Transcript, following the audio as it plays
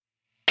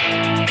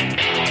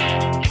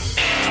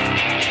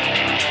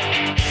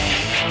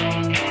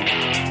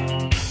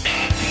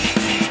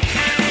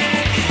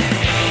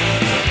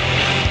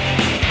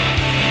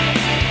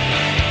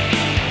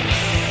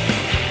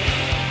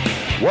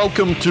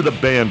Welcome to the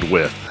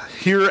Bandwidth.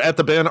 Here at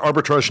the Band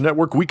Arbitrage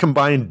Network, we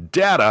combine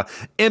data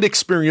and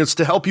experience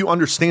to help you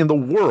understand the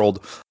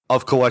world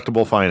of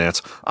collectible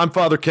finance. I'm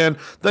Father Ken.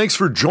 Thanks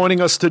for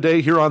joining us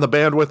today here on the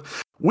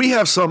Bandwidth. We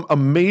have some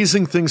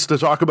amazing things to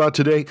talk about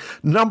today.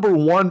 Number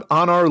one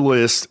on our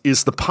list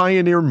is the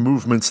pioneer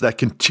movements that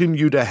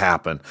continue to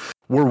happen.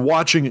 We're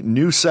watching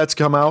new sets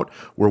come out.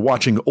 We're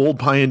watching old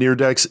pioneer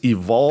decks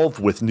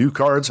evolve with new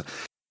cards.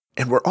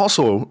 And we're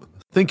also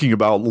thinking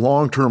about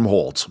long-term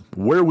holds.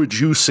 Where would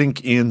you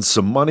sink in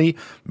some money?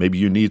 Maybe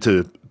you need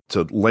to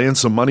land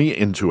some money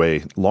into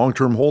a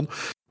long-term hold.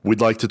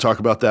 We'd like to talk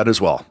about that as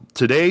well.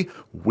 Today,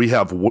 we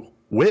have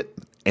Wit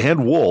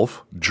and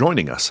Wolf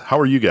joining us. How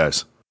are you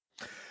guys?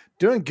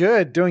 Doing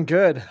good.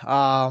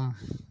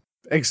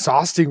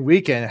 Exhausting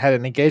weekend. Had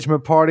an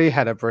engagement party,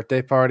 had a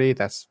birthday party.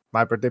 That's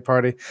my birthday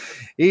party.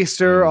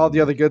 Easter, all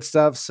the other good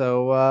stuff.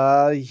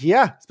 So,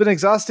 yeah, it's been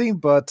exhausting,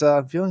 but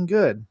feeling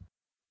good.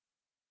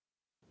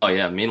 Oh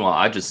yeah. Meanwhile,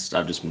 I've just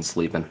been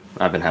sleeping.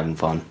 I've been having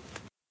fun.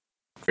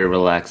 Very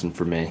relaxing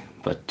for me.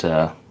 But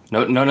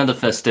none of the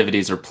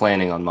festivities are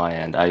planning on my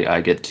end.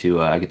 I get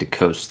to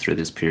coast through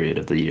this period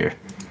of the year.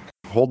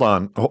 Hold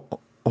on.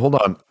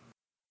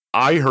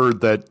 I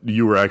heard that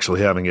you were actually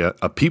having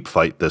a peep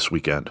fight this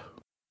weekend.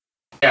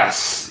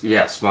 Yes.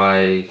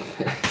 My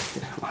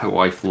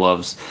wife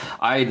loves.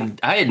 I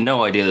had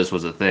no idea this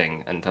was a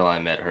thing until I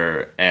met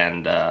her,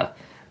 and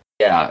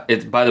yeah.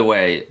 By the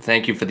way,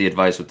 thank you for the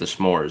advice with the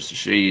s'mores.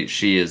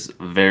 She is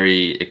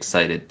very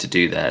excited to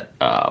do that.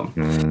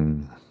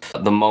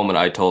 The moment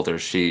I told her,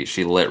 she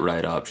lit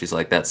right up. She's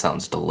like, "That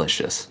sounds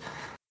delicious."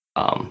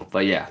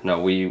 But yeah, no,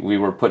 we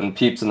were putting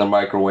peeps in the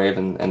microwave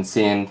and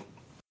seeing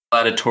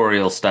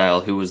gladiatorial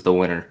style who was the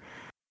winner.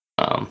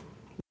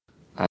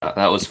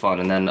 That was fun.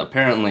 And then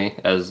apparently,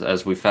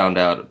 as we found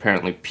out,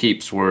 apparently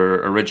peeps were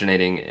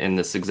originating in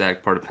this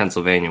exact part of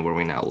Pennsylvania where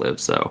we now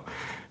live. So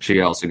she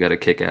also got a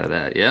kick out of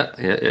that. Yeah.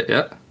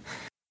 I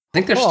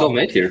think they're still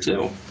made here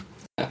too.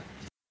 Yeah.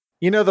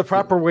 You know the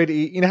proper way to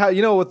eat. You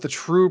know what the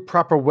true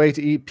proper way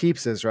to eat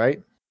peeps is,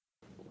 right?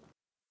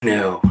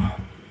 No.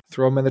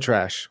 Throw them in the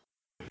trash.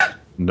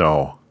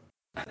 No.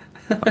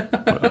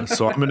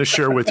 So I'm going to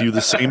share with you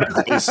the same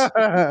advice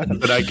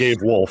that I gave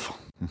Wolf.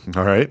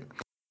 All right.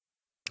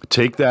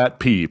 Take that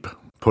peep,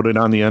 put it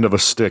on the end of a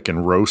stick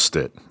and roast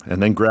it,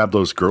 and then grab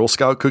those Girl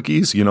Scout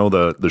cookies, you know,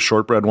 the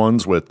shortbread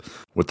ones with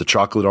the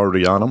chocolate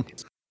already on them.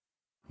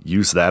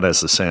 Use that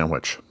as a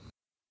sandwich.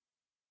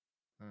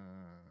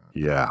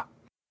 Yeah.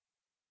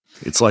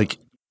 It's like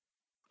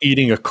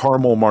eating a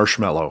caramel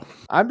marshmallow.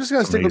 I'm just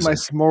going to stick with my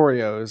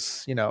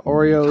s'moreos. You know,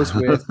 Oreos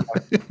with...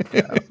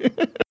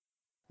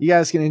 You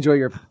guys can enjoy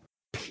your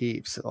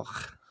peeps.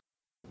 Ugh.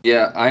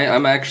 Yeah,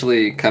 I'm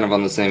actually kind of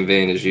on the same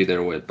vein as you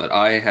there, Whit, but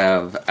I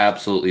have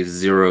absolutely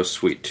zero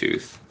sweet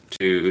tooth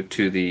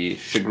to the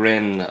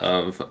chagrin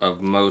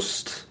of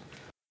most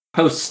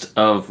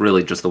of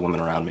really just the women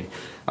around me.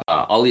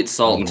 I'll eat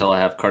salt until I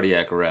have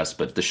cardiac arrest,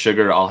 but the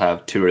sugar I'll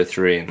have 2 or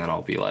 3, and then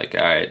I'll be like,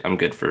 all right, I'm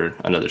good for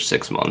another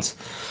 6 months.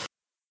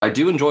 I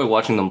do enjoy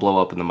watching them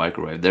blow up in the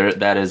microwave.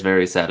 That is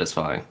very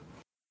satisfying.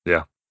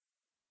 Yeah.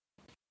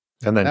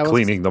 And then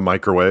cleaning the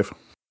microwave.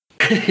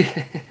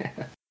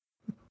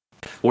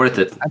 Worth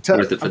it.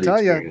 Worth it for I'll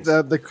tell you,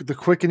 the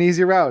quick and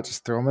easy route,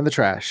 just throw them in the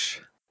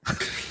trash.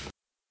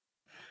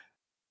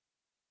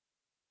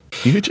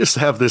 You just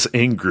have this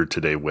anger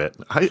today, Wit.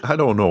 I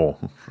don't know.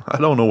 I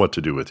don't know what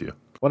to do with you.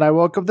 When I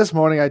woke up this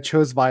morning, I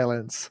chose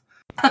violence.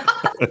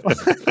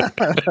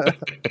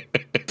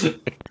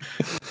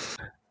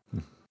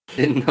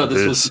 Didn't know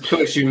this was the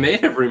choice you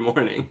made every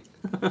morning.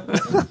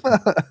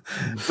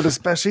 But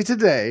especially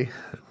today.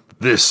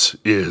 This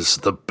is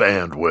the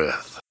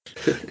Bandwidth.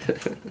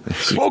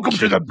 Welcome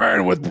to the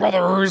Bandwidth,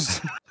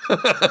 brothers.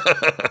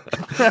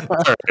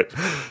 All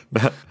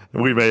right.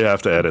 We may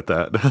have to edit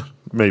that.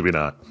 Maybe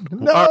not.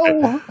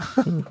 No.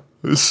 Right.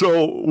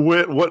 So,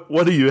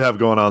 what do you have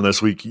going on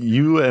this week?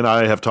 You and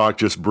I have talked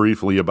just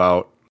briefly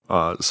about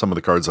some of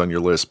the cards on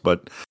your list,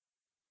 but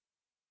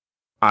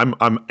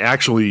I'm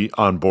actually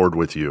on board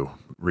with you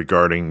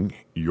regarding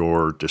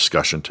your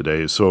discussion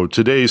today. So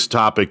today's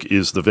topic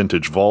is the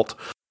Vintage Vault.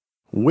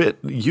 Whit,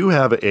 you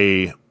have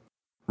a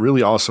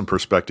really awesome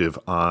perspective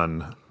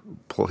on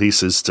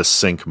places to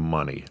sink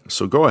money.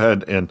 So go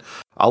ahead, and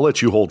I'll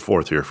let you hold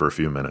forth here for a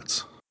few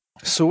minutes.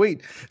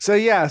 Sweet. So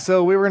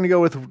we were going to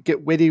go with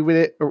get witty with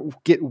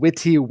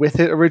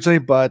it originally,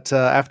 but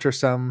after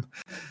some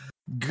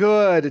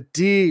good,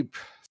 deep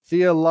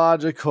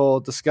theological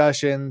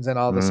discussions and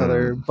all this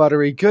other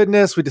buttery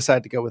goodness, we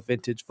decided to go with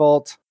Vintage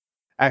Vault.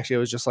 Actually, it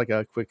was just like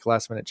a quick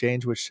last minute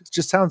change, which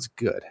just sounds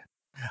good.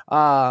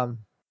 So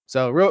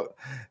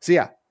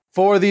yeah,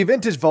 for the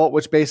Vintage Vault,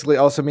 which basically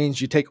also means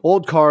you take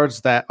old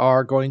cards that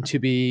are going to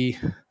be,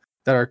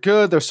 that are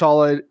good, they're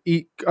solid,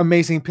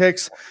 amazing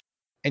picks,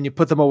 and you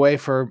put them away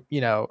for,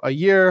 a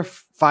year,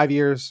 5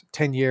 years,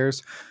 10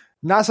 years.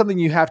 Not something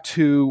you have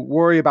to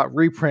worry about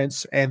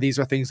reprints, and these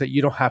are things that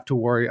you don't have to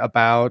worry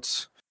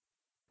about,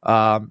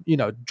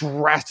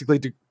 drastically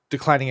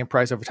declining in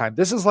price over time.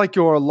 These are like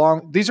your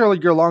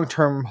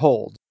long-term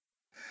hold.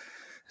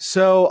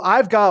 So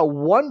I've got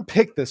one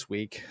pick this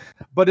week,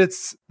 but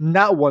it's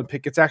not one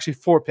pick. It's actually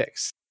 4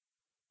 picks.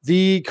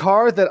 The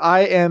card that I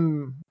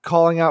am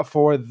calling out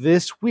for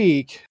this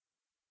week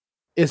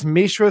is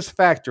Mishra's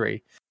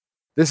Factory.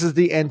 This is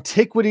the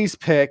Antiquities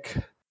pick.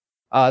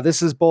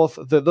 This is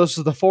those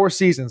are the 4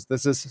 seasons.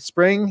 This is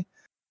spring,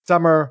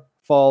 summer,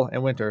 fall,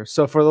 and winter.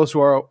 So for those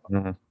who are,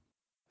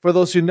 for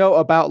those who know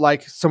about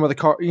like some of the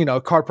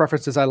card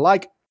preferences I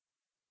like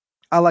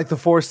the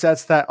 4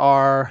 sets that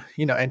are,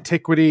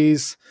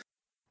 Antiquities,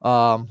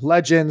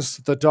 Legends,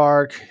 The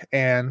Dark,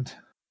 and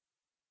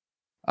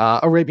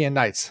Arabian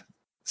Nights.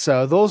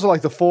 So those are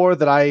like the 4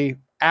 that I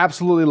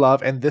absolutely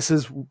love, and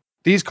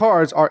these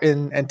cards are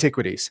in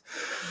Antiquities.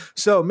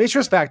 So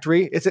Mishra's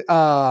Factory, it's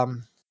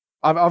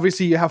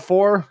obviously you have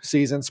 4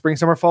 seasons: spring,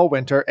 summer, fall,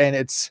 winter,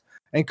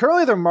 and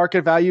currently their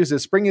market values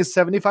is spring is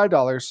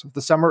 $75,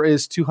 the summer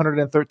is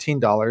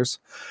 $213,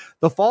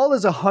 the fall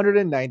is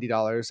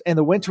 $190, and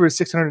the winter is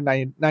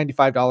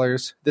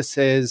 $695. This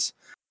is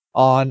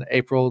on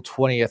April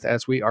 20th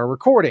as we are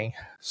recording.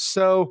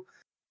 So,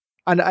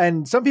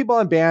 and some people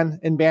in band,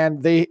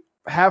 they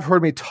have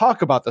heard me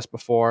talk about this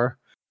before,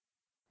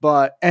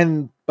 but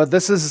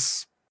this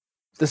is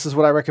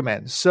what I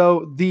recommend.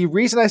 So the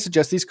reason I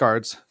suggest these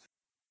cards,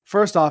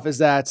 first off, is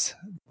that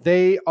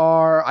they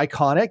are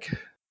iconic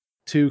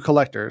to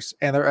collectors,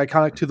 and they're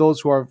iconic to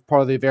those who are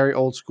part of the very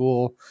old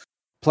school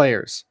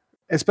players,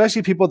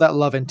 especially people that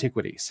love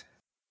antiquities.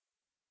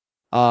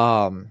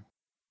 The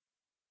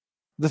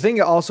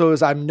thing also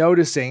is I'm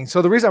noticing,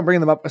 so the reason I'm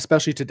bringing them up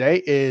especially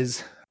today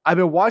is I've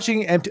been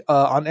watching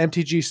on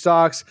MTG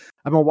Stocks,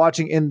 I've been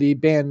watching in the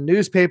band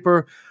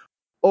newspaper,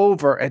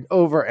 over and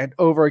over and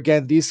over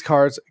again, these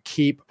cards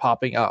keep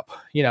popping up.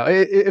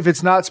 If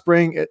it's not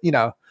spring,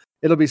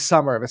 it'll be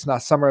summer. If it's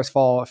not summer, it's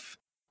fall.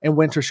 And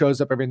winter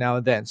shows up every now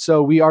and then.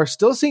 So we are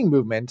still seeing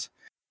movement.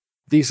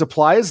 The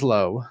supply is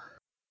low.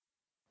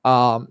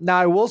 Now,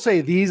 I will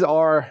say these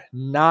are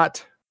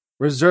not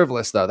reserve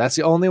list, though. That's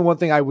the only one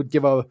thing I would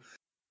give a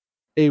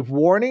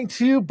warning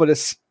to,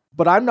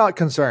 but I'm not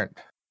concerned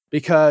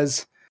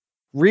because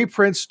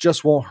reprints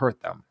just won't hurt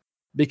them.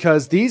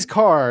 Because these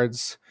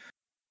cards,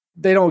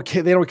 they don't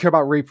care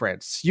about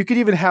reprints. You could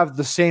even have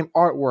the same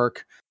artwork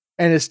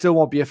and it still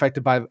won't be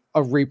affected by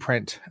a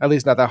reprint, at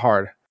least not that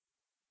hard.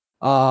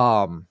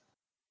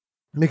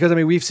 Because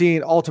we've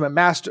seen Eternal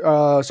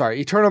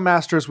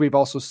Masters. We've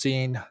also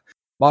seen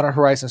Modern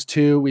Horizons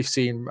 2. We've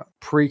seen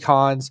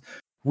precons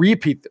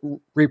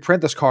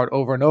reprint this card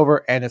over and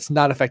over, and it's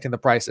not affecting the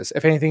prices.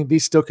 If anything,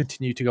 these still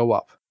continue to go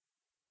up.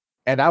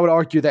 And I would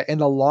argue that in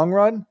the long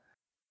run,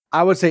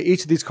 I would say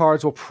each of these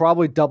cards will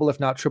probably double, if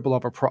not triple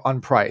over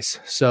on price.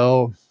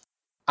 So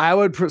I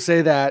would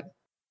say that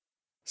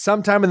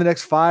sometime in the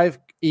next 5,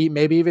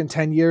 maybe even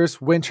 10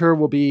 years, winter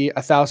will be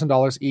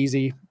 $1,000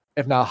 easy,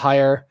 if not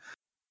higher.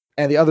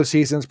 And the other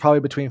seasons probably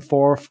between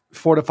four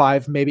to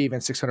 5, maybe even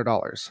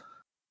 $600.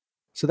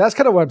 So that's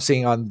kind of what I'm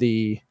seeing on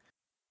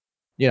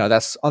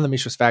that's on the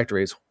Mishra's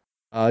Factories.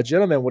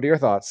 Gentlemen, what are your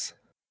thoughts?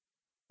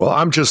 Well,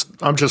 I'm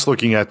just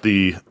looking at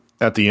the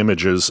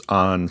images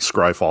on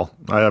Scryfall.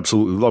 I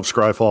absolutely love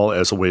Scryfall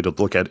as a way to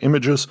look at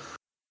images.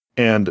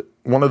 And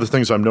one of the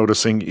things I'm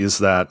noticing is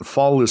that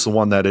fall is the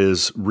one that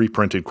is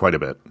reprinted quite a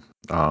bit.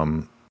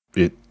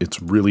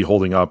 It's really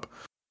holding up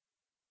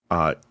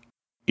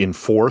in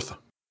 4th.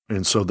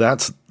 And so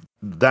that's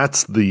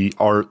the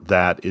art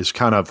that is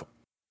kind of,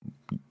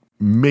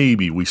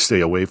 maybe we stay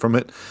away from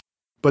it.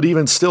 But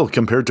even still,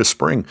 compared to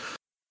spring,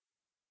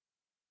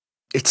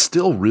 it's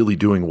still really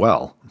doing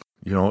well.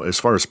 As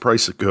far as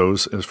price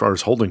goes, as far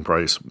as holding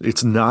price,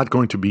 it's not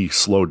going to be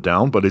slowed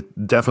down, but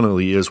it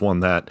definitely is one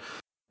that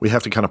we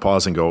have to kind of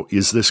pause and go,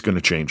 is this going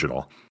to change at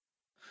all?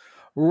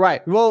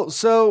 Right. Well,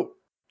 so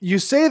you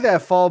say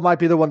that fall might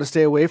be the one to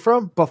stay away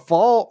from, but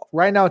fall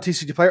right now,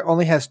 TCG Player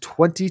only has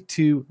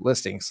 22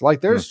 listings.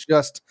 Like there's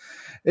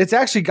it's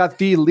actually got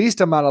the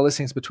least amount of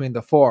listings between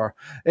the 4.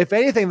 If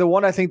anything, the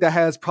one I think that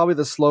has probably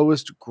the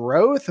slowest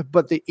growth,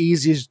 but the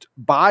easiest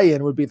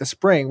buy-in would be the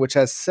spring, which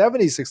has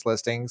 76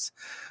 listings,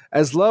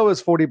 as low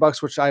as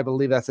 $40, which I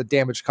believe that's a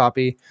damaged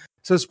copy.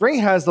 So spring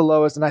has the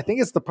lowest, and I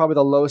think it's probably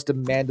the lowest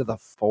demand of the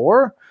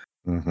 4.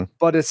 Mm-hmm.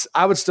 But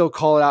I would still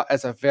call it out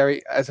as a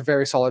very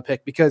solid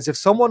pick, because if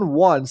someone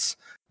wants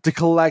to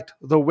collect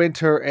the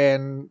winter,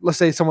 and let's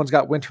say someone's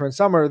got winter and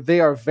summer, they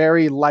are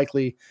very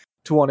likely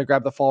to want to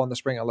grab the fall and the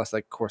spring, unless,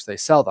 of course, they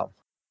sell them.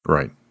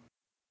 Right.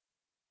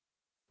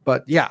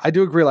 But yeah, I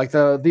do agree. Like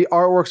the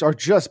artworks are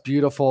just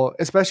beautiful.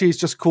 Especially, it's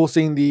just cool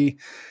seeing the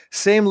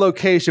same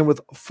location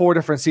with 4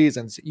 different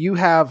seasons. You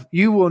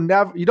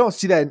don't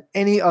see that in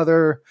any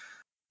other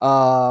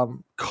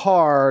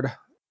card.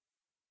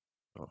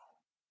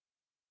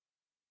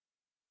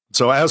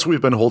 So as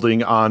we've been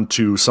holding on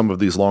to some of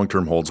these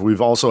long-term holds,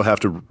 we've also have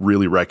to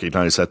really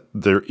recognize that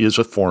there is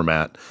a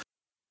format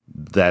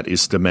that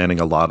is demanding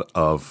a lot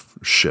of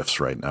shifts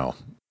right now.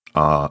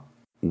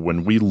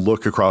 When we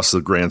look across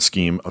the grand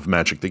scheme of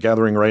Magic the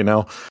Gathering right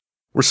now,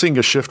 we're seeing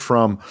a shift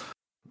from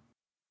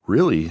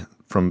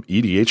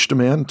EDH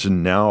demand to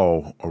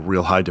now a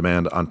real high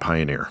demand on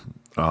Pioneer.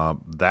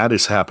 That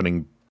is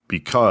happening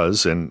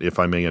because, and if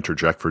I may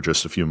interject for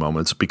just a few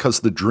moments,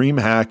 because the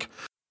DreamHack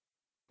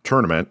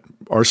tournament,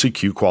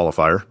 RCQ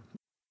qualifier,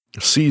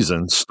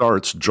 season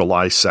starts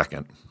July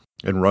 2nd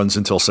and runs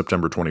until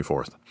September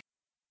 24th.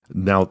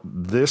 Now,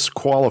 this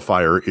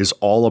qualifier is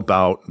all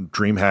about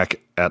DreamHack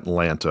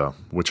Atlanta,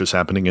 which is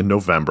happening in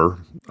November,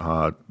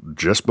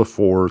 just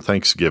before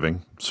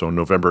Thanksgiving. So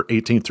November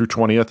 18th through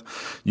 20th,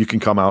 you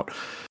can come out,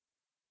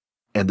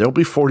 and there'll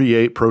be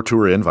 48 Pro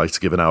Tour invites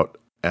given out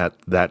at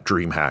that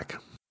DreamHack.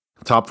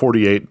 Top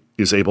 48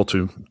 is able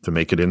to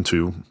make it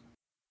into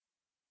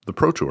the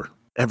Pro Tour.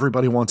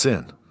 Everybody wants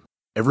in.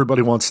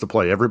 Everybody wants to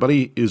play.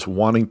 Everybody is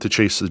wanting to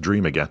chase the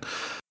dream again.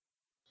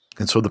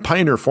 And so the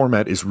Pioneer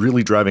format is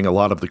really driving a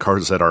lot of the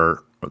cards that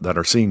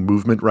are seeing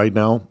movement right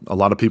now. A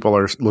lot of people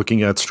are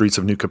looking at Streets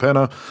of New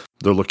Capenna.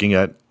 They're looking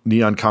at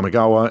Neon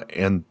Kamigawa,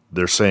 and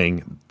they're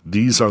saying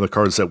these are the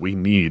cards that we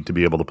need to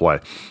be able to play.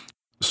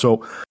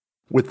 So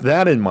with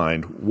that in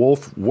mind,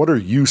 Wolf, what are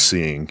you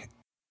seeing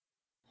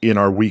in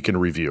our week in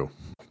review?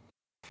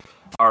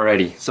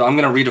 Alrighty, so I'm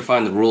going to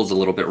redefine the rules a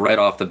little bit right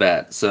off the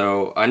bat.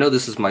 So I know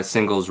this is my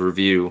singles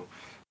review,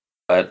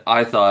 but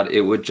I thought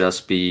it would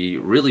just be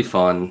really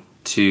fun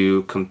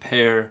to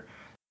compare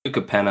New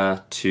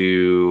Capenna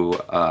to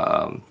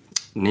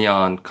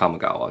Neon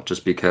Kamigawa,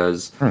 just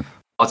because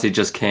WotC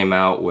just came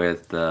out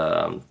with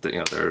their I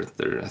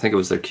think it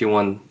was their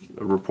Q1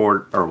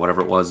 report or whatever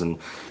it was, and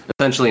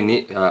essentially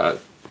Neon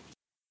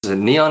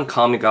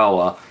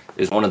Kamigawa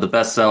is one of the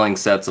best-selling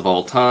sets of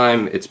all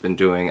time. It's been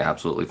doing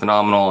absolutely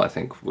phenomenal. I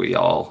think we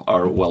all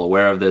are well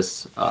aware of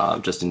this,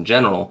 just in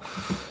general.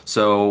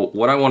 So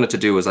what I wanted to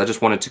do is I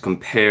just wanted to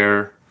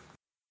compare,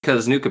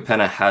 because New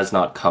Capenna has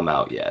not come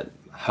out yet.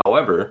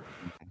 However,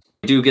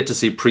 we do get to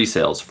see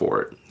pre-sales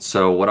for it.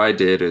 So what I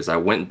did is I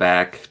went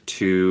back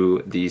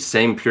to the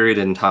same period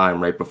in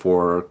time right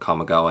before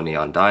Kamigawa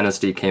Neon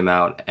Dynasty came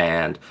out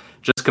and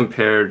just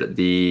compared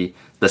the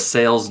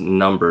sales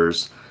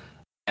numbers.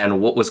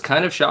 And what was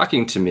kind of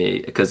shocking to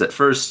me, because at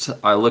first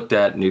I looked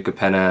at New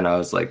Capenna and I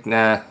was like,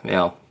 nah,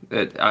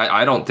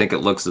 I don't think it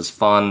looks as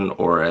fun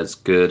or as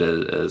good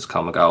as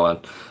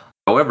Kamigawa.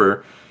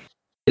 However,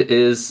 it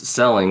is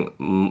selling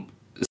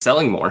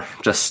more.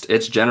 Just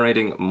it's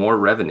generating more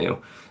revenue.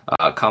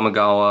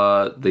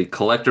 Kamigawa, the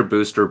collector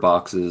booster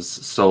boxes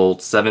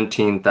sold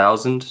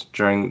 17,000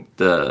 during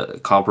the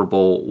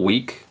comparable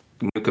week.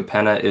 New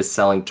Capenna is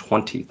selling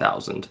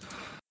 20,000.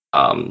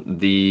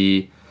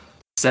 The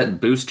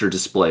set booster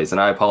displays,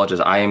 and I apologize,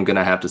 I am going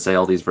to have to say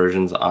all these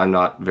versions. I'm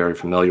not very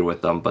familiar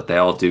with them, but they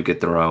all do get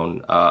their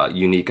own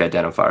unique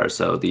identifier.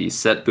 So the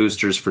set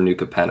boosters for New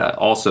Capenna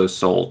also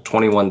sold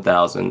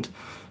 21,000.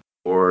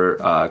 For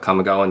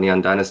Kamigawa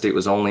Neon Dynasty, it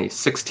was only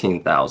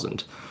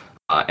 16,000.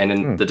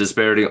 And the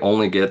disparity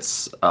only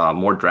gets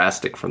more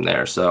drastic from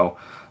there. So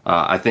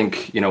I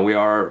think, we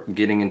are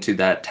getting into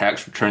that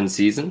tax return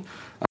season.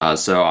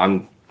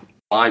 So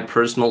my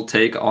personal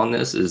take on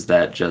this is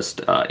that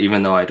just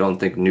even though I don't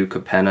think New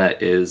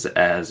Capenna is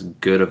as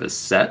good of a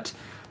set,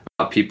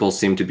 people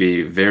seem to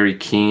be very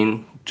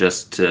keen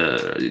just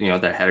to,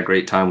 they had a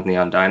great time with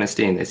Neon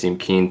Dynasty, and they seem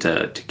keen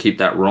to keep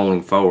that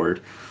rolling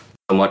forward.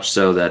 So much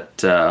so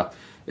that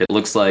it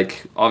looks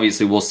like,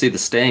 obviously, we'll see the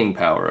staying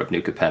power of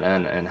New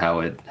Capenna and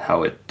how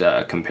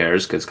it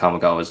compares, because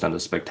Kamigawa has done a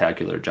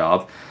spectacular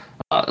job,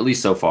 at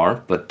least so far.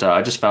 But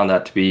I just found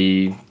that to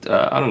be,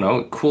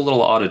 a cool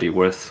little oddity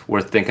worth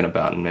thinking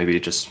about, and maybe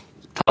just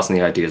tossing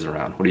the ideas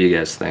around. What do you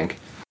guys think?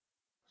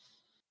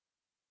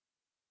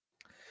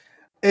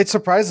 It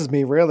surprises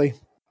me, really,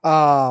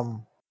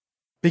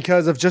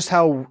 because of just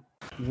how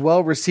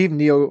well received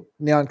Neon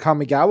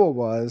Kamigawa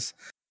was,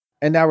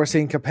 and now we're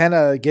seeing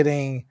Capenna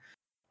getting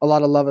a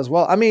lot of love as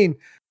well. I mean,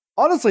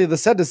 honestly, the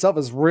set itself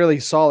is really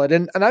solid,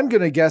 and I'm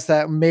going to guess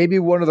that maybe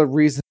one of the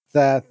reasons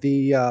that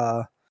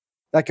that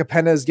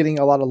Capenna is getting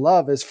a lot of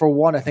love is, for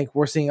one, I think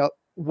we're seeing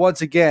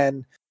once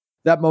again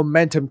that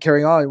momentum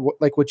carrying on,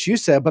 like what you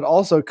said, but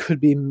also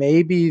could be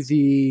maybe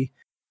the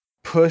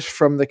push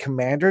from the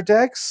commander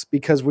decks,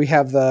 because we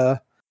have 5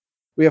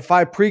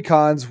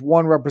 precons,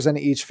 one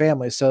representing each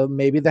family, so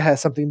maybe that has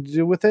something to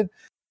do with it.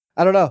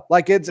 I don't know.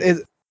 Like it's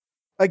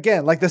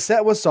again, like the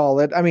set was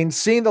solid. I mean,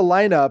 seeing the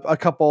lineup a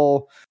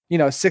couple,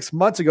 6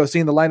 months ago,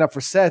 seeing the lineup for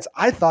sets,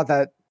 I thought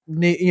that,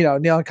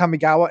 Neon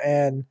Kamigawa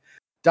and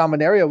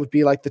Dominaria would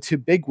be like the two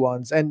big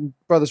ones, and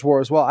Brothers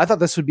War as well. I thought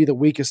this would be the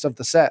weakest of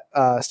the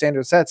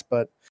standard sets,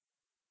 but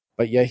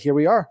yeah, here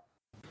we are.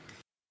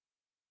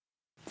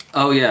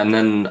 Oh yeah, and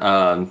then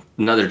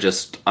another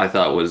just I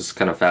thought was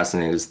kind of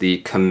fascinating is the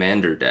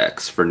commander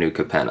decks for New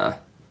Capenna.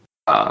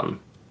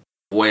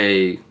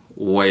 Way,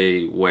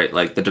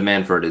 like the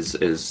demand for it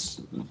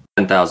is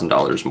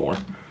 $10,000 more.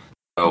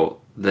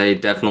 So they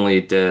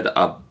definitely did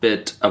a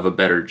bit of a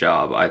better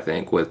job, I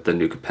think, with the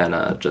New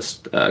Capenna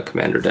just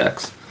commander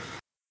decks.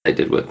 They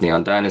did with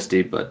Neon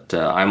Dynasty, but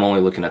I'm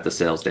only looking at the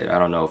sales data. I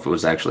don't know if it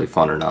was actually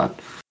fun or not.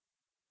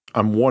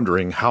 I'm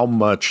wondering how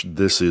much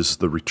this is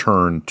the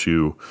return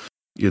to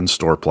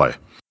in-store play.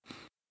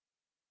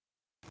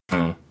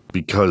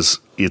 Because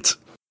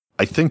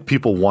I think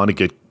people want to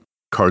get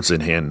cards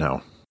in hand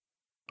now.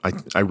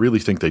 I really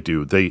think they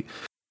do.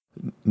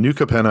 New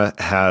Capenna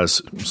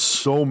has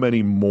so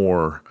many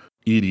more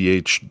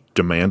EDH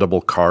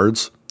demandable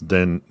cards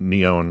than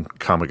Neon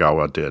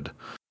Kamigawa did.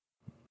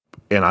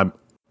 And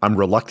I'm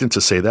reluctant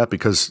to say that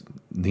because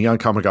Neon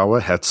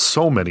Kamigawa had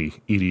so many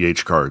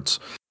EDH cards.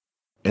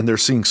 And they're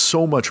seeing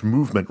so much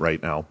movement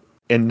right now.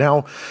 And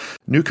now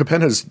New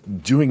Capenna is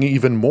doing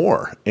even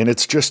more. And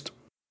it's just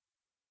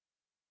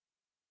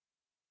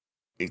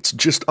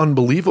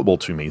unbelievable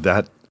to me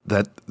that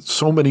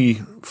so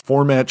many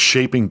format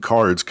shaping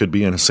cards could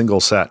be in a single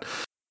set.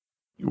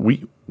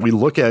 We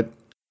look at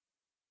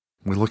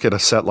a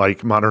set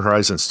like Modern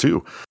Horizons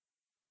 2,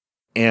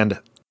 and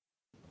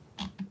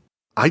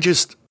I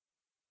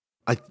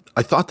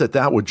thought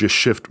that would just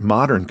shift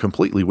Modern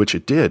completely, which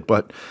it did,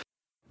 but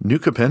New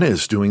Capenna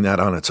is doing that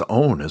on its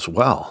own as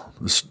well.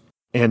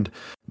 And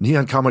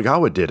Neon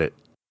Kamigawa did it,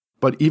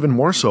 but even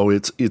more so,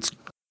 it's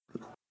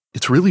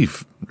really,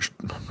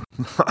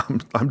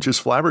 I'm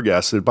just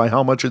flabbergasted by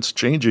how much it's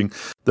changing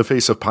the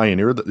face of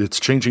Pioneer. It's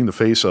changing the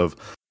face of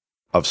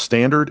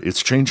Standard.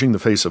 It's changing the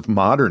face of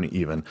Modern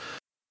even.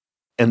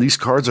 And these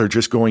cards are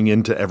just going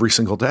into every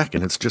single deck,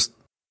 and it's just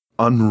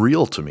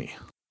unreal to me.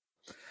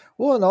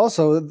 Well, and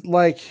also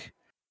like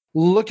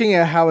looking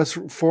at how it's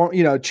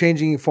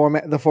changing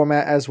the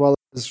format as well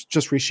as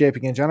just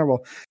reshaping in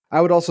general.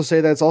 I would also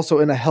say that it's also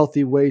in a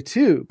healthy way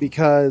too,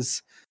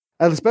 because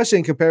especially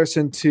in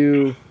comparison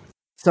to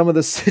some of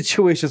the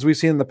situations we've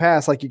seen in the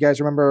past, like you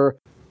guys remember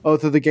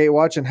Oath of the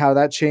Gatewatch and how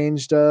that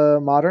changed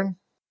Modern?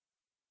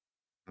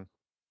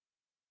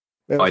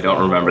 I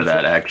don't remember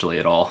that actually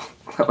at all.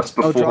 That was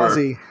before.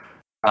 Eldrazi.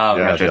 Oh,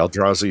 yeah, gotcha. the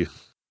Eldrazi.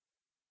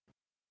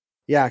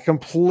 Yeah,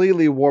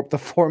 completely warped the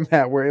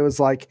format where it was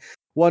like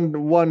one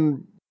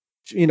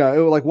it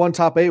was like one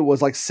top 8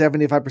 was like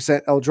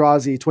 75%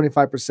 Eldrazi,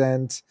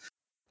 25%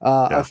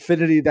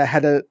 Affinity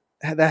that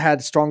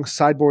had strong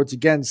sideboards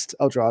against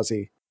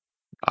Eldrazi.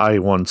 I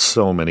won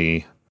so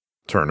many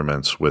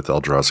tournaments with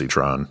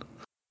Eldrazi-tron.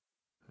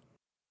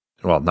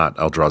 Well, not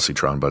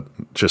Eldrazi-tron, but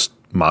just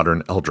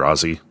modern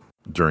Eldrazi.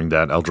 During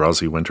that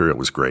Eldrazi winter, it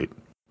was great.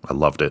 I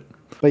loved it.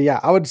 But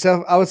yeah, I would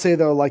say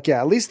though, like, yeah,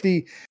 at least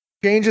the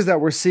changes that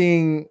we're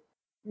seeing,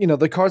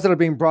 the cards that are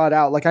being brought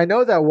out. Like, I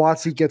know that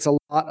WotC gets a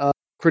lot of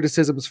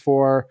criticisms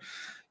for,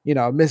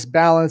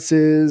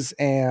 misbalances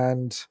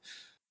and,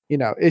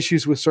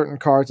 issues with certain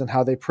cards and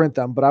how they print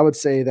them. But I would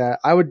say that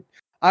I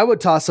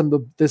would toss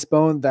them this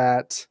bone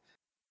that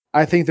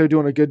I think they're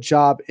doing a good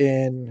job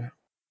in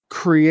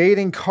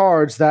creating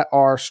cards that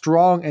are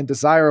strong and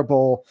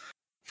desirable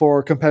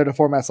for competitive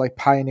formats like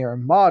Pioneer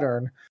and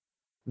Modern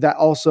that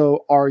also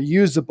are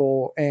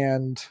usable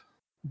and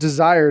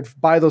desired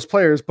by those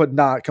players, but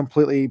not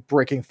completely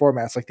breaking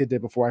formats like they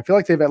did before. I feel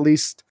like they've at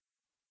least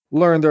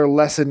learned their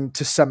lesson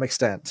to some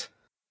extent.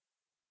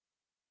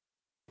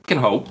 We can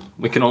hope.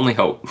 We can only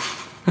hope.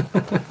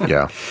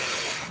 Yeah.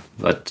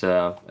 But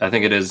I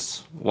think it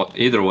is,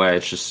 either way,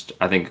 it's just,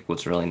 I think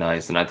what's really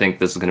nice, and I think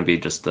this is going to be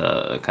just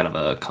a kind of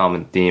a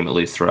common theme, at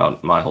least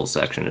throughout my whole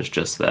section, is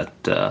just that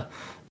there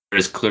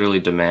is clearly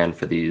demand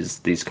for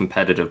these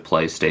competitive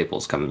play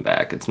staples coming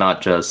back. It's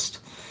not just,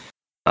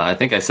 I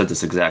think I said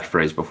this exact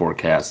phrase before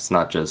cast, it's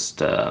not just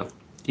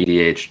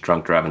EDH,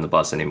 drunk driving the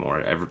bus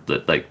anymore.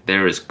 Like,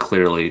 there is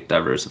clearly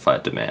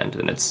diversified demand,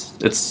 and it's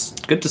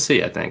good to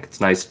see, I think.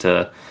 It's nice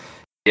to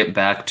get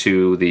back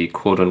to the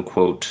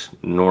quote-unquote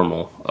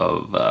normal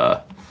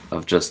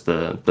of just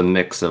the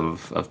mix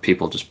of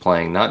people just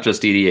playing, not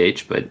just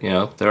EDH, but,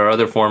 there are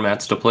other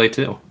formats to play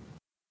too.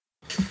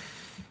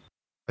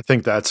 I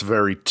think that's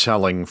very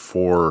telling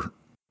for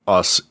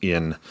us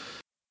in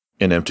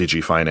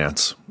MTG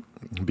Finance,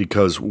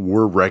 because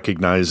we're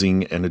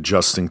recognizing and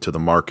adjusting to the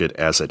market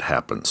as it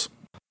happens.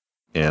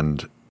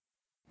 And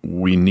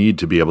we need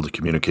to be able to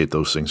communicate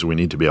those things. We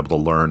need to be able to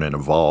learn and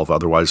evolve.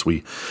 Otherwise,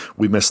 we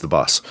miss the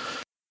bus.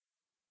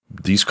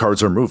 These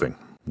cards are moving.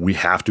 We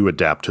have to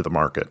adapt to the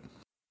market.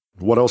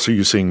 What else are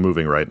you seeing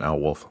moving right now,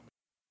 Wolf?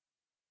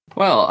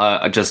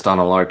 Well, just on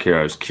a lark here,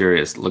 I was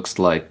curious. It looks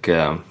like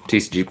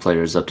TCG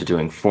players up to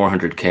doing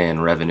 400K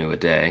in revenue a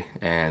day,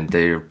 and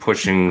they're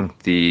pushing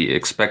the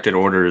expected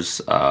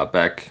orders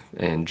back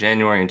in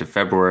January into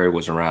February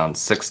was around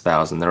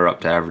 6,000. They're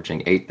up to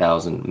averaging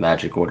 8,000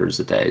 Magic orders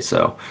a day.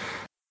 So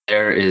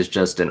there is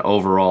just an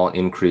overall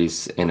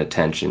increase in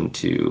attention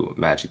to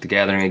Magic the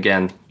Gathering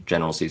again.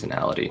 General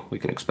seasonality, we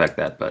can expect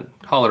that, but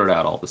holler it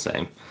out all the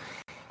same.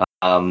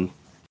 I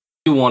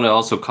do want to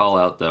also call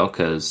out, though,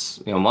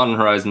 because Modern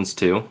Horizons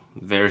 2,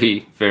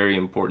 very, very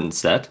important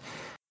set.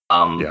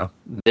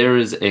 There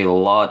is a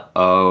lot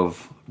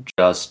of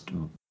just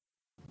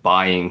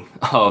buying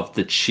of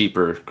the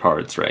cheaper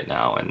cards right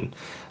now, and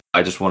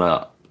I just want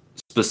to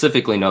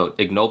specifically note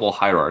Ignoble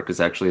Hierarch is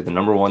actually the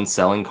number one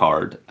selling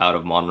card out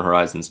of Modern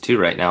Horizons 2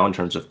 right now in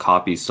terms of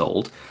copies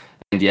sold.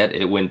 And yet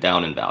it went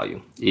down in value,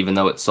 even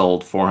though it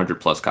sold 400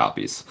 plus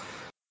copies.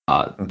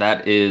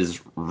 That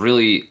is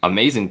really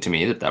amazing to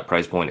me that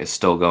price point is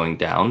still going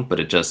down, but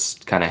it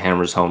just kind of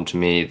hammers home to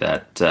me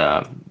that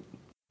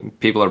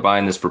people are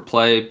buying this for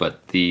play,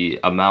 but the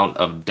amount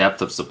of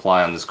depth of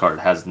supply on this card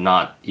has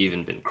not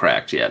even been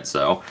cracked yet.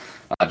 So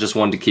I just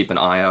wanted to keep an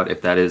eye out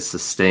if that is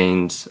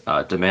sustained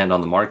demand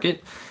on the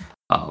market.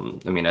 I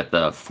mean, at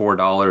the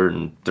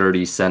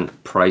 $4.30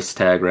 price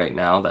tag right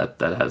now, that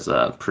has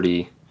a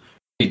pretty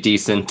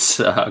decent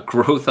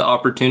growth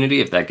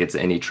opportunity if that gets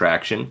any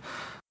traction.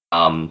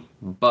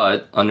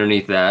 But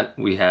underneath that,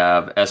 we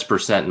have Esper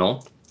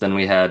Sentinel. Then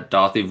we had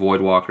Dothy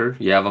Voidwalker,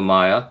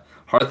 Yavimaya,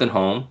 Hearth and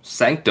Home,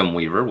 Sanctum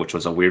Weaver, which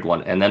was a weird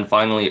one, and then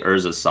finally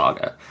Urza's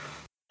Saga.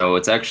 So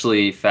it's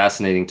actually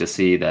fascinating to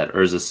see that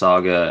Urza's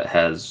Saga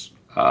has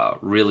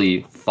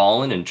really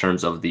fallen in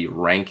terms of the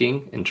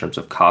ranking, in terms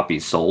of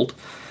copies sold.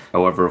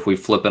 However, if we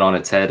flip it on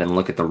its head and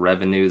look at the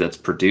revenue that's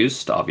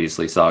produced,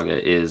 obviously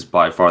Saga is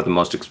by far the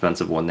most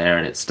expensive one there,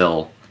 and it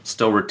still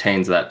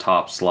retains that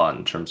top slot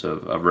in terms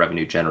of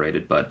revenue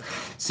generated. But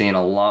seeing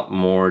a lot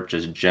more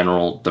just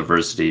general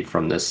diversity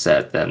from this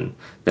set than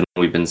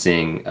we've been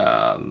seeing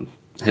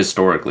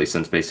historically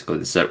since basically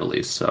the set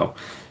release. So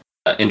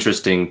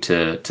interesting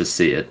to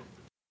see it.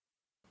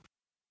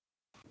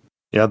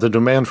 Yeah, the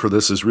demand for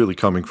this is really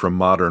coming from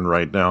Modern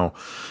right now.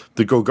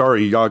 The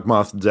Golgari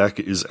Yawgmoth deck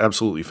is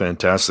absolutely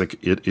fantastic.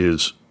 It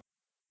is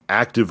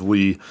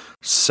actively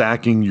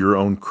sacking your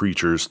own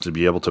creatures to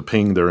be able to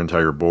ping their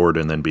entire board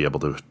and then be able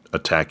to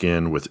attack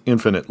in with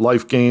infinite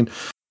life gain,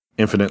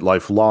 infinite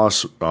life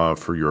loss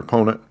for your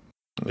opponent.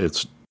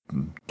 It's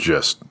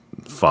just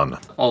fun.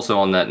 Also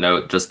on that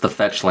note, just the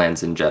fetch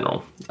lands in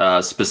general,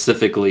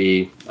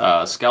 specifically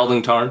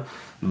Scalding Tarn,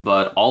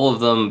 but all of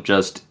them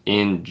just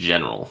in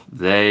general.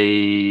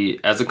 They,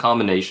 as a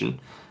combination,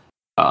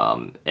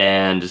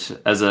 and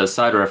as a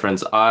side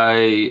reference,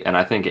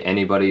 I think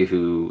anybody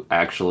who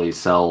actually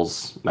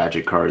sells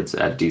Magic cards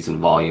at decent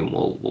volume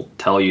will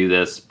tell you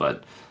this,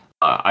 but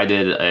I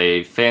did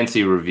a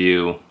fancy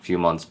review a few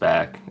months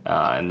back,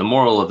 and the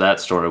moral of that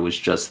story was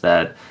just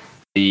that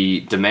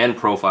the demand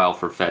profile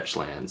for fetch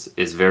lands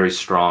is very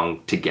strong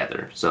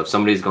together. So if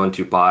somebody's going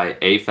to buy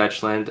a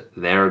fetch land,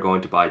 they're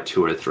going to buy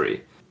 2 or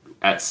 3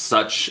 at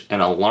such an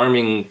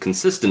alarming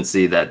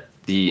consistency that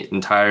the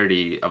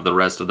entirety of the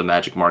rest of the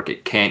Magic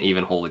market can't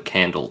even hold a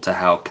candle to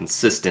how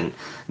consistent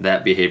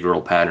that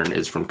behavioral pattern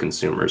is from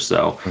consumers.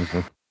 So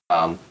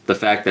the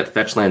fact that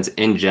fetch lands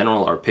in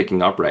general are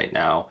picking up right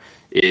now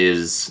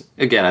is,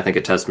 again, I think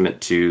a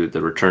testament to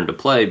the return to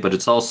play, but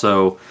it's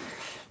also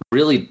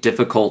really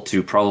difficult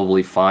to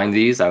probably find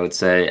these, I would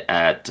say,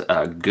 at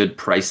good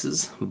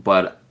prices.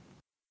 But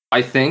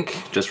I think,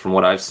 just from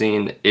what I've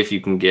seen, if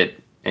you can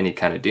get any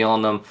kind of deal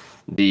on them,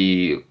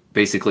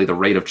 basically the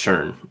rate of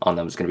churn on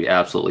them is going to be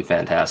absolutely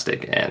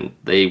fantastic, and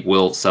they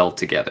will sell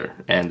together.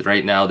 And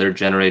right now they're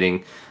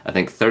generating, I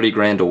think,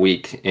 $30,000 a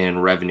week in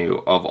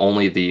revenue of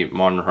only the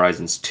Modern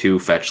Horizons 2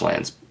 fetch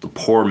lands, the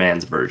poor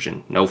man's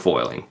version, no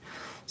foiling.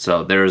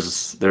 So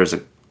there's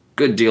a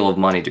good deal of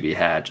money to be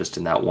had just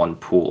in that one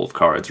pool of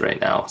cards right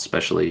now,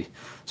 especially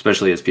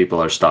as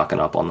people are stocking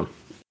up on them.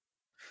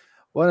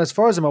 Well, as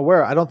far as I'm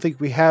aware, I don't think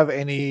we have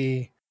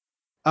any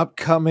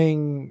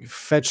upcoming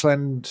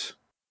fetchland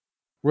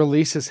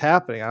releases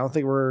happening. I don't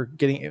think we're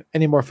getting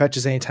any more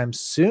fetches anytime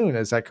soon.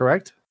 Is that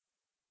correct?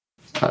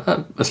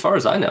 As far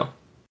as I know,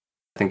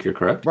 I think you're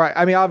correct. Right.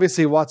 I mean,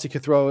 obviously, WotC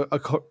could throw a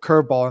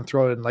curveball and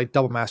throw it in like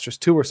Double Masters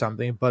 2 or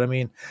something. But I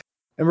mean,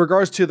 in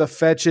regards to the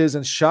fetches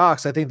and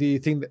shocks, I think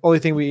the only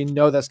thing we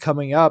know that's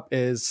coming up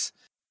is,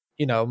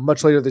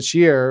 much later this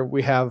year,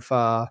 we have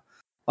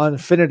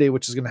Unfinity,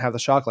 which is going to have the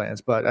shock lands.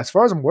 But as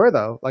far as I'm aware,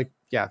 though,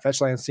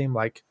 fetch lands seem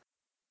like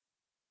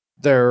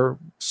they're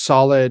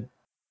solid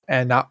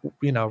and not,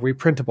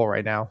 reprintable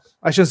right now.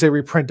 I shouldn't say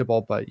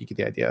reprintable, but you get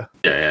the idea.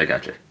 Yeah, I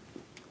got you.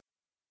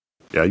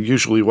 Yeah,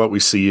 usually what we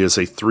see is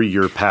a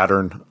 3-year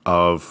pattern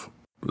of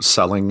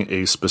selling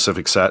a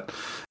specific set,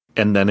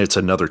 and then it's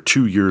another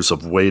 2 years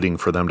of waiting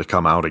for them to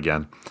come out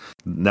again.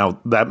 Now,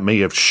 that may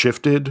have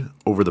shifted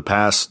over the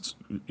past,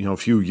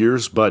 few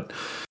years, but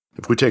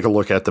if we take a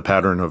look at the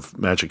pattern of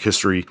Magic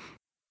history,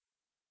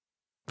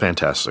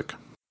 fantastic.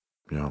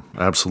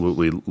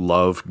 Absolutely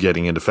love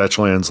getting into fetch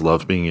lands,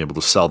 love being able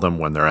to sell them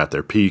when they're at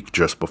their peak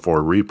just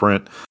before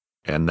reprint,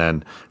 and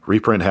then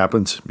reprint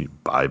happens, you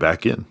buy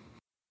back in.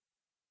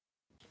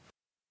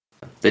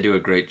 They do a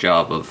great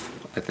job of,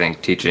 I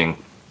think, teaching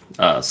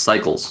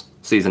cycles,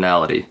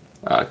 seasonality,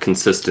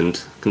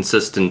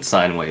 consistent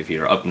sine wave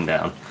here, up and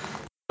down.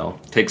 So,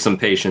 takes some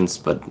patience,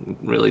 but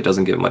really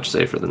doesn't get much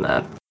safer than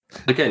that.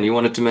 Again, you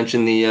wanted to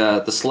mention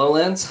the slow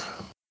lands?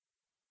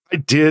 I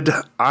did.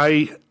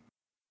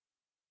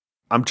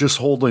 I'm just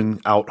holding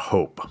out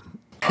hope.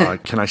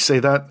 Can I say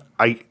that?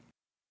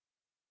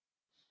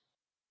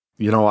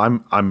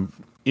 I'm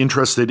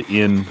interested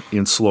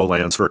in slow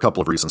lands for a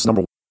couple of reasons.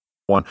 Number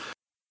one,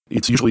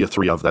 it's usually a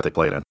 3 of that they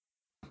play it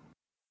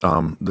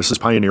in. This is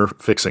Pioneer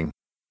fixing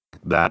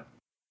that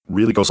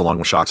really goes along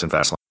with shocks and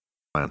fast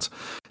lands.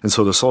 And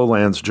so the slow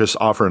lands just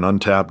offer an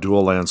untapped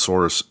dual land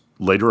source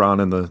later on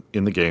in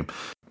the game.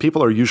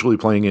 People are usually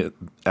playing it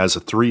as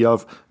a 3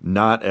 of,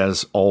 not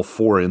as all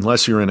 4,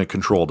 unless you're in a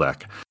control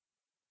deck.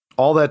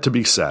 All that to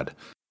be said,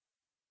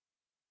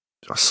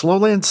 slow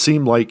lands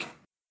seem like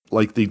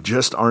they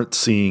just aren't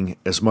seeing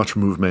as much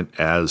movement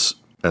as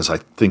I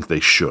think they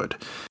should.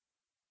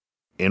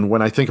 And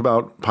when I think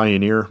about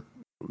Pioneer,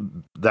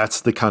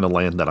 that's the kind of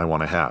land that I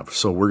want to have.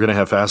 So we're going to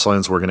have fast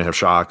lands, we're going to have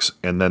shocks,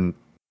 and then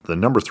the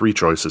number 3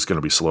 choice is going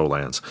to be slow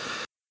lands.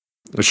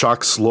 The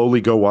shocks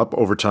slowly go up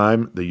over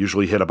time. They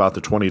usually hit about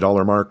the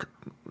 $20 mark.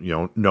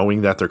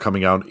 Knowing that they're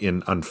coming out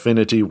in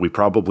Infinity, we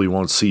probably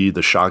won't see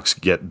the shocks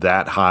get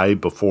that high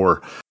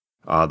before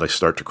they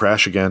start to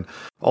crash again.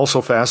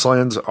 Also, fast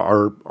lands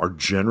are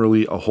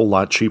generally a whole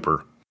lot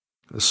cheaper.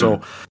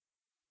 So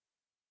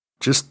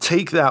just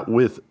take that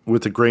with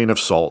a grain of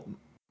salt.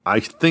 I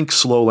think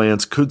slow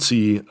lands could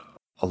see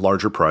a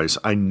larger price.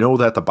 I know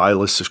that the buy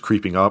list is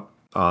creeping up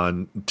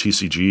on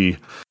TCG,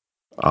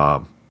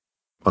 on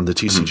the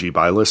TCG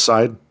buy list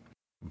side,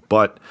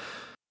 but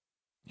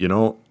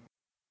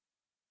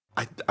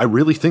I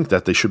really think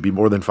that they should be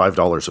more than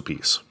 $5 a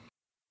piece.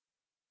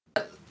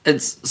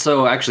 It's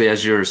so actually,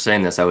 as you were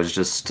saying this, I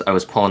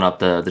was pulling up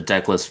the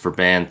deck list for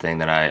band thing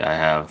that I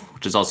have,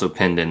 which is also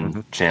pinned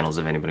in channels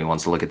if anybody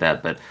wants to look at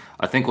that. But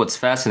I think what's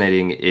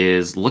fascinating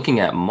is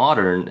looking at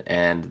Modern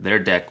and their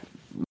deck,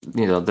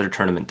 their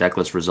tournament deck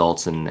list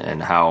results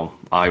and how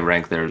I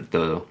rank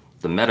the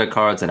meta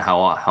cards and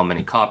how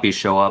many copies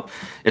show up.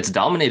 It's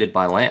dominated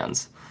by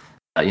lands.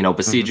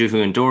 Besiege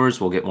Who Endures,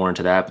 we'll get more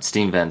into that, but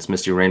Steam Vents,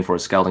 Misty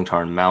Rainforest, Scalding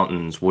Tarn,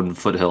 Mountains, Wooded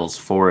Foothills,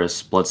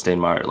 Forests,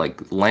 Bloodstained Mire,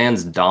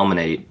 lands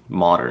dominate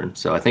Modern.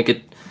 So I think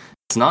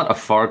it's not a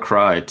far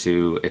cry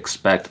to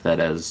expect that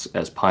as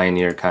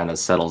Pioneer kind of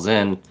settles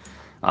in,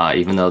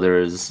 even though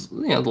there is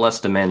less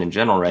demand in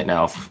general right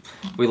now.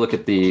 If we look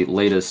at the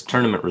latest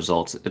tournament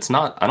results,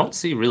 I don't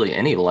see really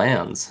any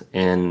lands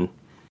in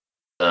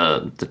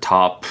the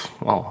top,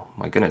 oh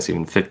my goodness,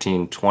 even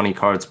 15, 20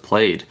 cards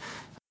played.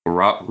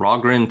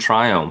 Rogrin,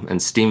 Triome,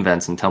 and Steam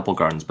Vents and Temple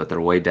Gardens, but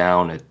they're way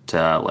down at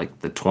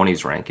the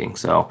 20s ranking.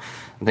 So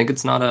I think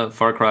it's not a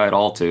far cry at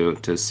all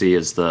to see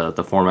as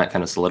the format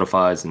kind of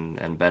solidifies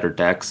and better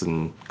decks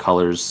and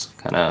colors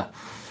kind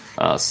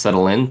of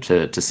settle in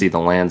to see the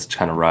lands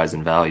kind of rise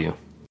in value.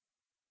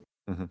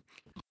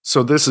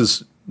 So this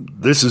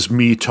is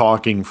me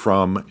talking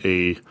from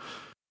a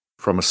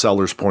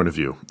seller's point of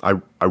view.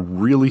 I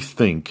really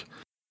think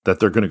that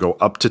they're going to go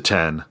up to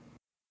 10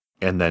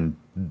 and then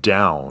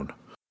down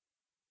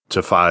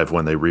to 5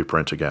 when they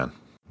reprint again.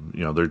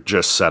 They're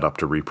just set up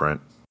to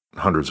reprint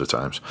hundreds of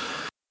times.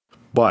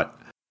 But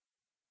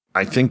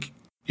I think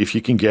if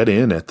you can get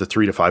in at the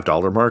 $3 to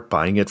 $5 mark,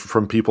 buying it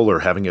from people or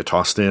having it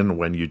tossed in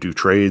when you do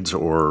trades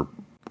or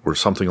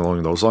something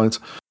along those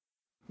lines,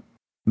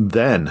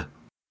 then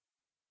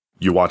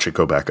you watch it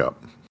go back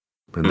up.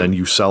 And then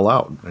you sell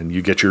out and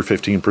you get your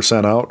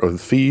 15% out of the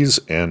fees,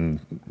 and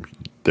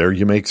there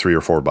you make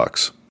 $3 or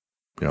 $4.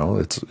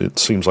 It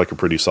seems like a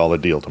pretty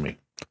solid deal to me.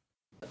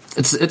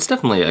 It's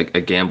definitely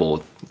a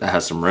gamble that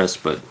has some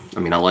risk, but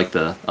I mean, I like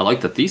the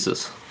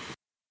thesis.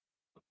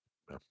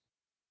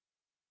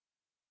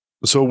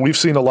 So we've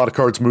seen a lot of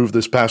cards move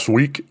this past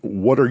week.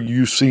 What are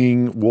you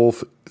seeing,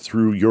 Wolf,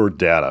 through your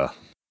data?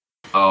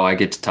 Oh, I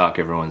get to talk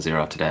everyone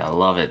zero today. I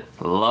love it.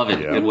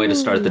 Yeah. Good way to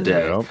start the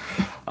day.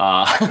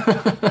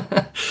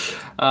 Yeah.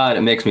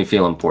 It makes me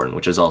feel important,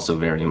 which is also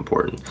very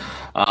important.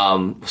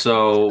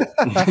 So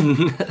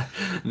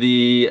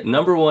the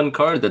number one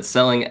card that's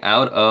selling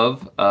out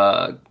of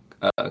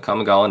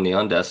Kamigawa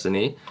Neon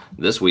Destiny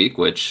this week,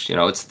 which,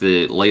 it's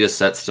the latest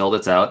set still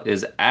that's out,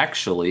 is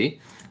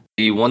actually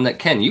the one that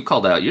Ken, you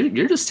called out.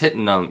 You're just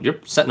hitting them. You're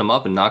setting them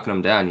up and knocking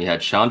them down. You had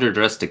Chandra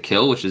Dressed to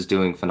Kill, which is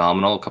doing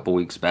phenomenal a couple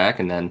weeks back,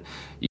 and then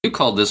you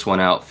called this one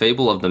out,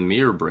 Fable of the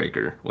Mirror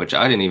Breaker, which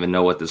I didn't even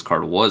know what this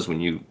card was when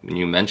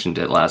you mentioned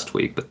it last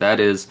week. But that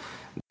is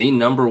the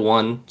number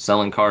one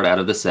selling card out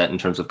of the set in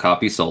terms of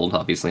copies sold,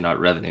 obviously not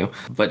revenue.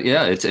 But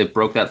yeah, it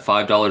broke that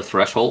 $5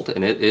 threshold,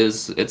 and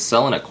it's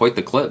selling at quite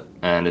the clip.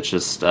 And it's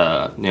just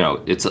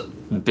it's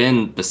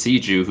been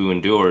Besiege Who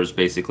Endures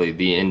basically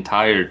the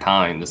entire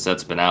time the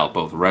set's been out,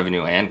 both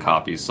revenue and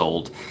copies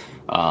sold,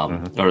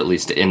 or at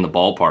least in the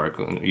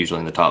ballpark, usually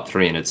in the top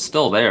 3, and it's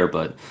still there.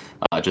 But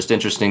just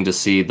interesting to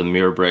see the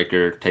Mirror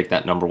Breaker take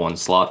that number one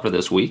slot for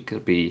this week.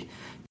 It'd be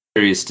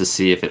curious to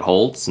see if it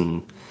holds,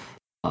 and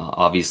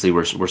obviously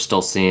we're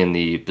still seeing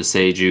the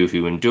Besiege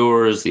Who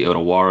Endures, the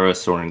Otawara,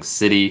 Soaring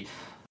City,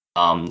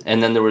 and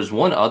then there was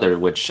one other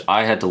which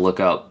I had to look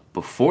up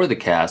before the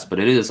cast, but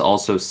it is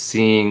also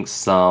seeing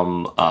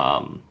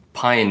some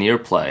Pioneer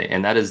play,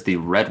 and that is the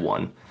red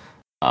one,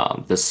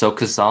 the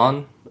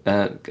Sokazan.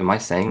 Am I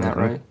saying that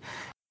right?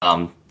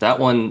 That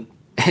one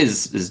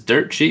is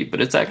dirt cheap,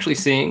 but it's actually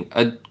seeing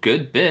a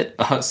good bit.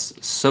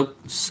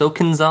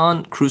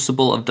 Sokenzan,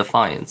 Crucible of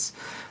Defiance.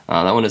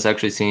 That one is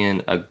actually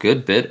seeing a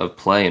good bit of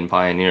play in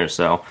Pioneer.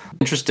 So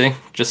interesting.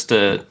 Just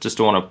to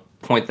want to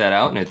point that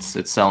out, and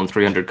it's selling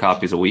 300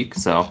 copies a week.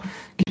 So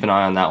keep an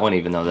eye on that one,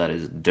 even though that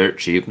is dirt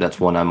cheap. That's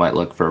one I might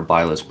look for a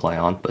buy list play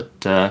on. But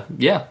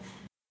yeah.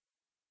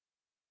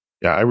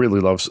 Yeah, I really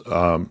love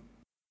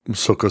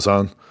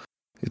Sokazan.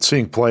 It's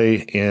seeing play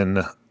in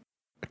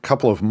a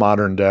couple of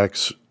modern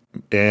decks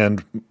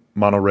and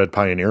Mono Red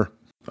Pioneer.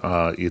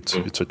 It's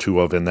a 2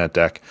 of in that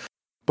deck.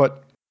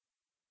 But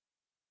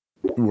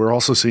we're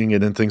also seeing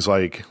it in things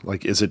like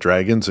Is It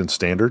Dragons in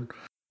Standard,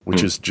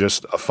 which is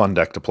just a fun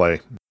deck to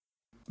play.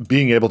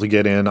 Being able to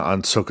get in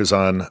on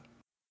Sokazan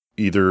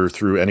either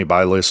through any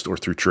buy list or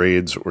through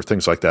trades or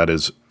things like that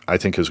I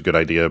think is a good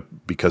idea,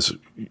 because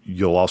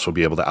you'll also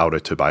be able to out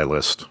it to buy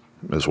list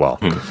as well.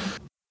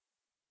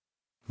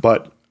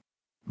 But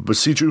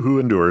Besiju Who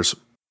Endures,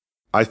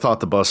 I thought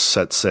the bus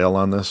set sail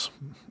on this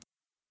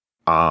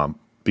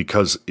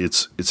because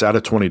it's at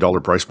a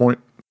 $20 price point.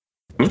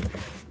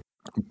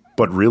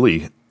 But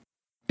really,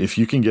 if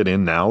you can get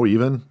in now,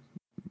 even,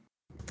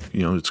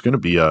 it's going to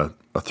be a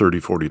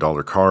 $30,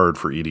 $40 card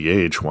for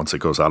EDH once it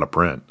goes out of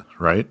print,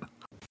 right?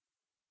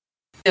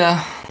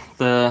 Yeah,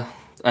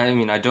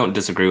 I don't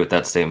disagree with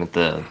that statement.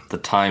 The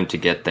time to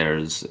get there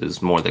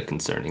is more the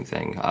concerning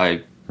thing.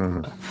 I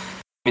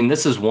mean,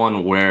 this is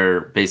one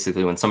where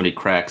basically when somebody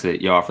cracks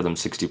it, you offer them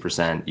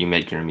 60%, you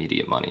make your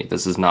immediate money.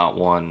 This is not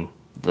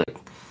this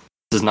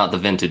is not the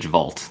vintage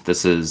vault.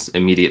 This is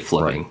immediate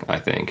flipping, right. I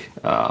think,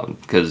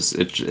 because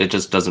it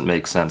just doesn't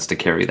make sense to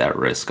carry that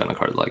risk on a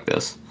card like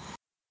this.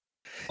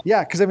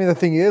 Yeah, because the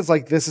thing is,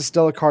 this is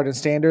still a card in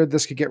Standard.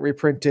 This could get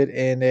reprinted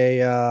in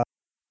a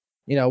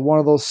one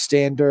of those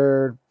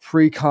standard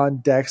pre-con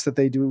decks that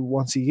they do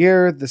once a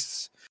year.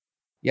 There's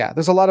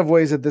a lot of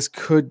ways that this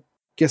could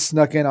get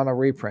snuck in on a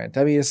reprint.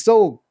 It's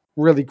still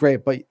really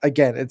great, but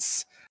again,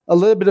 it's a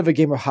little bit of a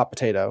game of hot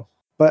potato.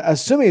 But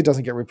assuming it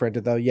doesn't get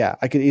reprinted, though, yeah,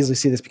 I could easily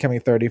see this becoming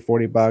 $30,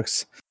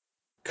 $40.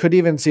 Could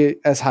even see it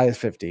as high as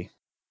 $50.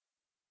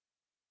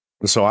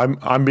 So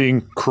I'm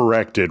being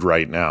corrected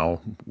right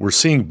now. We're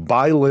seeing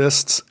buy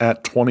lists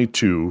at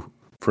 22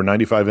 for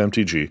 95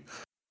 MTG.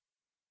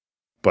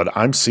 But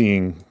I'm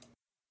seeing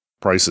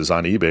prices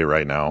on eBay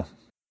right now,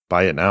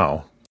 buy it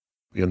now,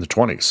 in the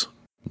 20s,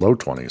 low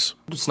 20s.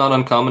 It's not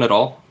uncommon at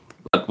all.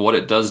 But what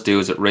it does do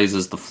is it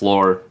raises the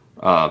floor.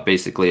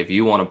 Basically, if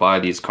you want to buy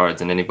these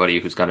cards, and anybody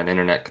who's got an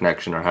internet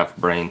connection or half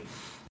a brain,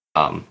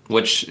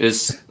 which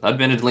is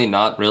admittedly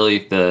not really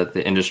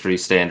the industry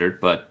standard,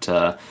 but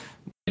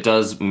it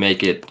does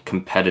make it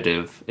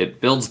competitive. It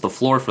builds the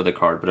floor for the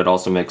card, but it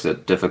also makes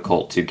it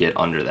difficult to get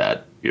under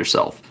that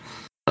yourself.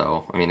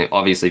 So,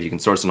 obviously, if you can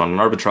source it on an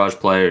arbitrage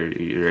play, or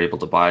you're able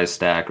to buy a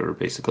stack, or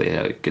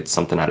basically get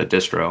something out of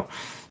distro,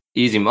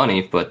 easy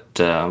money, but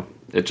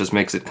it just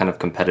makes it kind of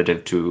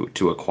competitive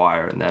to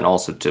acquire and then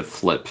also to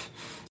flip.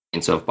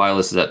 And so if buy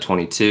list is at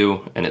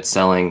 22 and it's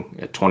selling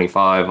at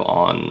 25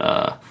 on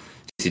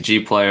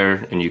TCG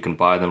Player, and you can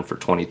buy them for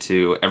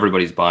 22,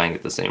 everybody's buying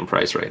at the same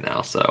price right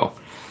now. So,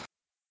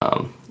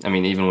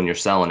 even when you're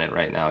selling it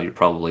right now, you're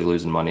probably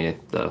losing money.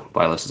 The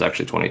buy list is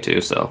actually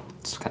 22, so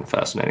it's kind of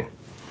fascinating.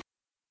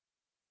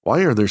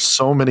 Why are there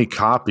so many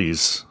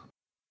copies?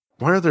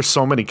 Why are there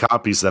so many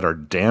copies that are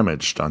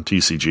damaged on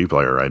TCG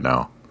Player right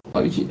now?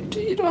 Do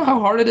you know how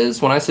hard it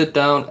is? When I sit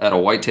down at a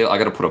whitetail, I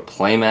got to put a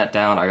playmat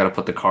down. I got to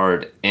put the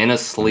card in a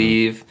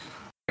sleeve.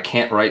 I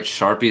can't write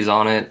Sharpies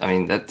on it.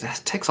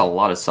 That takes a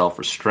lot of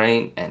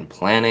self-restraint and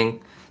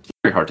planning. It's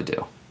very hard to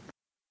do.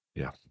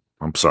 Yeah.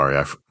 I'm sorry.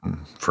 I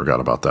forgot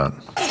about that.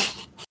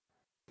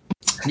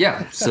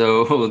 Yeah.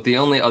 So the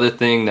only other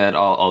thing that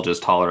I'll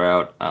just holler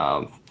out,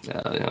 throw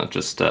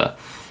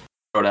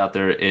it out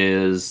there,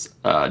 is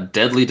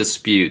Deadly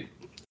Dispute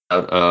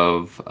out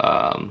of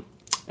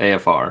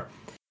AFR.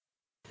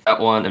 That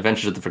one,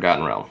 Adventures of the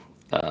Forgotten Realm.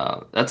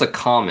 That's a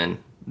common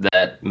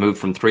that moved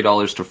from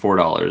 $3 to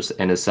 $4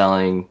 and is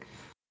selling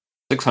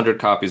 600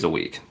 copies a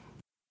week.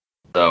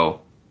 So,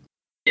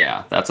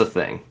 yeah, that's a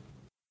thing.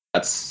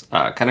 That's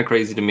kind of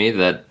crazy to me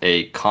that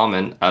a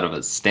common out of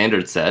a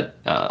standard set,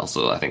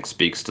 also I think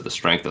speaks to the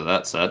strength of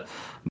that set,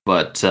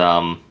 but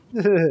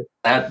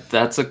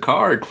that's a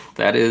card.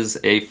 That is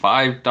a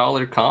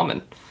 $5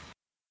 common.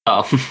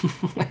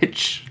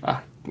 Which,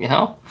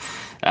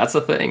 that's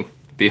a thing.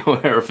 Be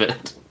aware of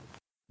it.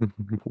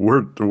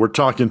 We're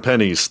talking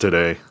pennies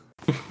today.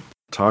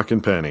 Talking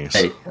pennies.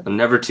 Hey, I'm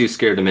never too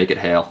scared to make it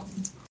hail.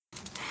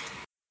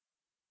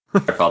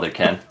 Our Father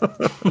Ken.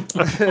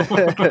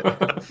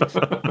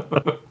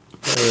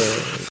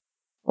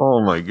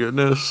 Oh my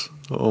goodness.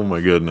 Oh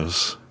my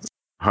goodness.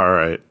 All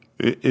right.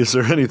 Is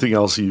there anything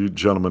else you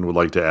gentlemen would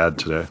like to add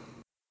today?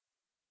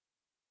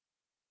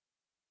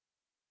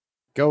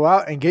 Go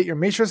out and get your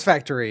Mishra's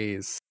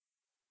Factories.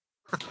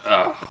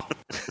 Oh.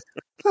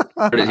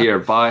 Heard it here.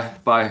 Buy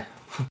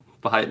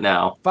it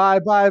now. Buy.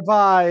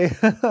 I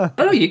don't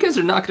know. You guys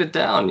are knocking it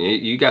down.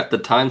 You got the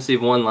time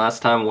save one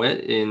last time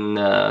wit in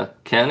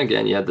Ken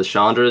again. You had the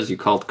Chandras. You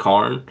called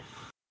Karn.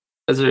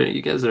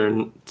 You guys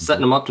are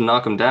setting them up to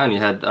knock them down. You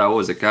had what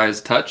was it,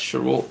 Guy's Touch,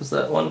 or what was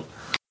that one?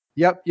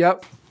 Yep.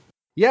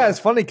 Yeah, it's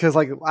funny because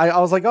I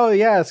was like, oh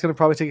yeah, it's gonna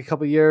probably take a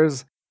couple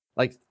years.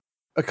 Like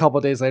a couple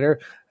of days later,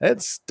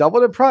 it's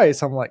doubled in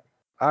price. I'm like,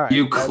 all right.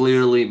 You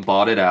clearly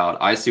bought it out.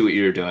 I see what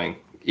you're doing.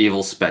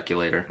 Evil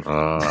speculator.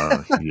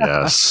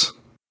 Yes.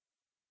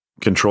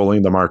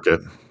 Controlling the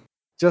market.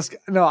 Just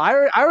no,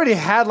 I already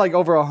had like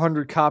over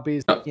 100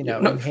 copies, in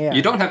hand.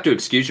 You don't have to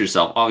excuse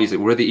yourself. Obviously,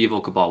 we're the Evil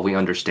Cabal. We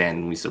understand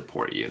and we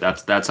support you.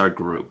 That's our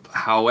group.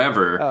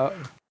 However,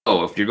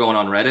 if you're going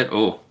on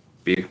Reddit,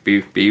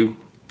 be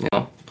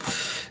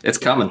it's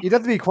coming. You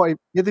have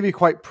to be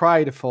quite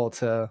prideful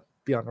to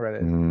be on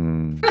Reddit.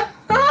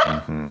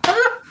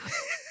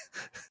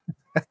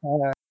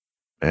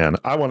 And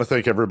I want to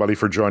thank everybody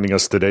for joining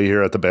us today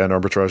here at the Band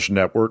Arbitrage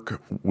Network.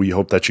 We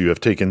hope that you have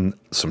taken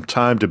some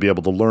time to be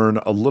able to learn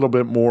a little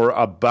bit more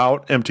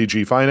about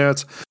MTG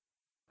Finance.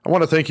 I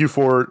want to thank you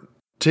for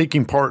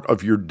taking part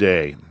of your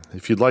day.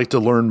 If you'd like to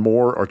learn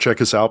more or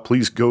check us out,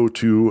 please go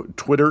to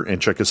Twitter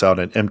and check us out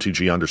at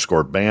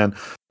MTG_ban.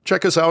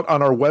 Check us out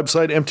on our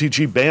website,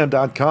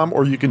 mtgban.com,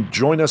 or you can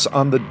join us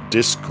on the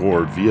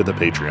Discord via the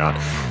Patreon.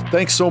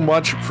 Thanks so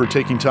much for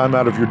taking time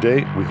out of your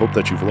day. We hope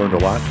that you've learned a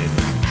lot and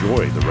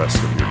enjoy the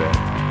rest of your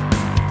day.